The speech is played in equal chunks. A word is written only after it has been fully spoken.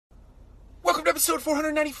episode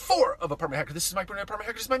 494 of Apartment Hacker. This is Mike Burnett, Apartment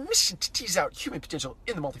Hacker. It is my mission to tease out human potential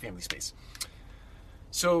in the multifamily space.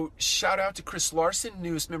 So, shout out to Chris Larson,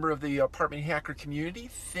 newest member of the Apartment Hacker community.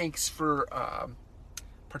 Thanks for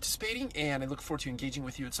participating, and I look forward to engaging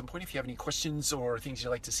with you at some point. If you have any questions or things you'd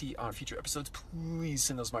like to see on future episodes, please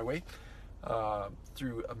send those my way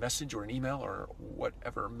through a message or an email or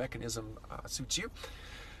whatever mechanism suits you.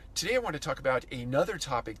 Today I want to talk about another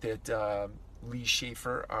topic that Lee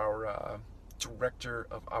Schaefer, our Director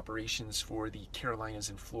of Operations for the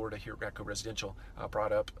Carolinas and Florida here at Ratco Residential,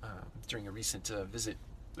 brought up during a recent visit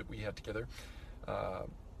that we had together.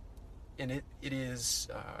 And it is,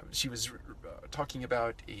 she was talking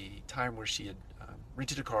about a time where she had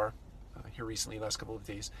rented a car here recently, last couple of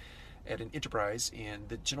days, at an enterprise, and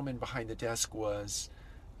the gentleman behind the desk was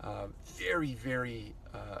very, very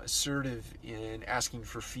assertive in asking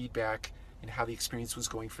for feedback and how the experience was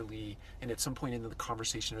going for Lee. And at some point in the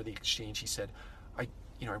conversation or the exchange, he said, I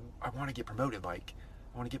want to get promoted. I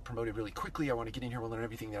want to get promoted really quickly. I want to get in here and learn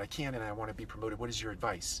everything that I can, and I want to be promoted. What is your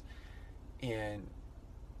advice? And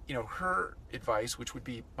her advice, which would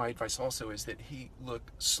be my advice also, is that, hey,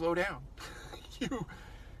 look, slow down.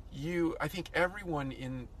 I think everyone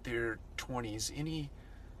in their 20s,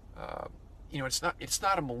 it's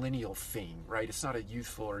not a millennial thing, right? It's not a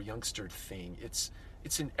youthful or youngster thing.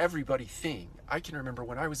 It's an everybody thing. I can remember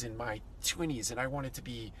when I was in my 20s and I wanted to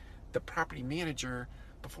be the property manager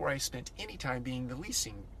before I spent any time being the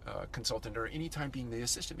leasing consultant or any time being the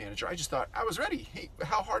assistant manager. I just thought I was ready. Hey,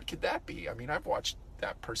 how hard could that be? I mean, I've watched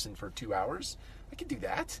that person for 2 hours. I could do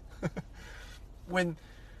that. When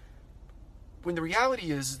the reality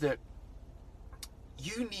is that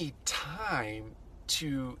you need time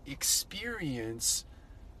to experience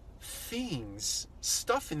things,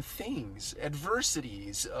 stuff and things,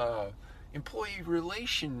 adversities, employee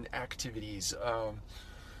relation activities,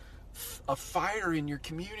 a fire in your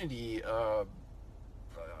community,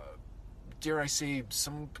 dare I say,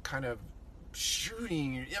 some kind of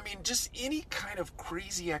shooting. I mean, just any kind of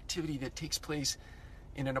crazy activity that takes place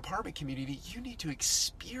in an apartment community. You need to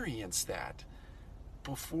experience that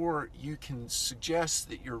before you can suggest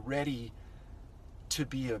that you're ready to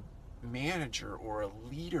be a manager or a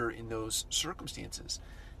leader in those circumstances.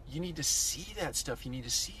 You need to see that stuff. You need to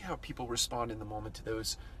see how people respond in the moment to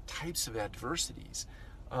those types of adversities.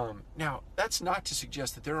 Now, that's not to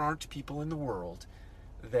suggest that there aren't people in the world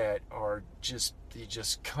that are they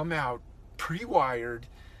just come out pre-wired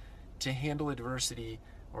to handle adversity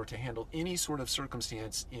or to handle any sort of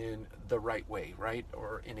circumstance in the right way, right?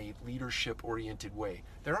 Or in a leadership-oriented way.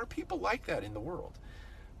 There are people like that in the world,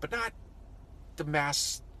 but not the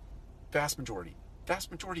vast majority. Vast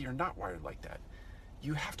majority are not wired like that.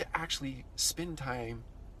 You have to actually spend time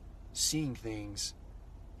seeing things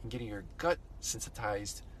and getting your gut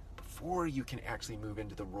sensitized before you can actually move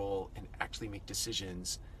into the role and actually make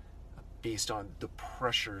decisions based on the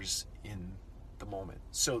pressures in the moment.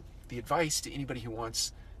 So the advice to anybody who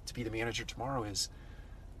wants to be the manager tomorrow is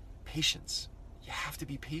patience. You have to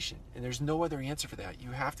be patient, and there's no other answer for that.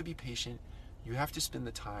 You have to be patient. You have to spend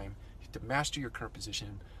the time. You have to master your current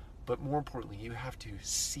position, but more importantly, you have to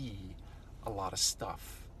see a lot of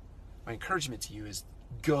stuff. My encouragement to you is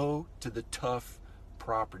go to the tough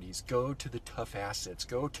properties, go to the tough assets,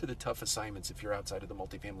 go to the tough assignments if you're outside of the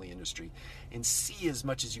multifamily industry, and see as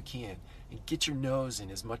much as you can, and get your nose in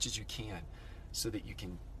as much as you can so that you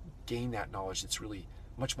can gain that knowledge that's really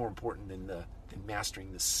much more important than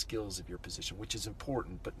mastering the skills of your position, which is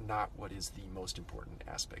important, but not what is the most important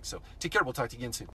aspect. So take care. We'll talk to you again soon.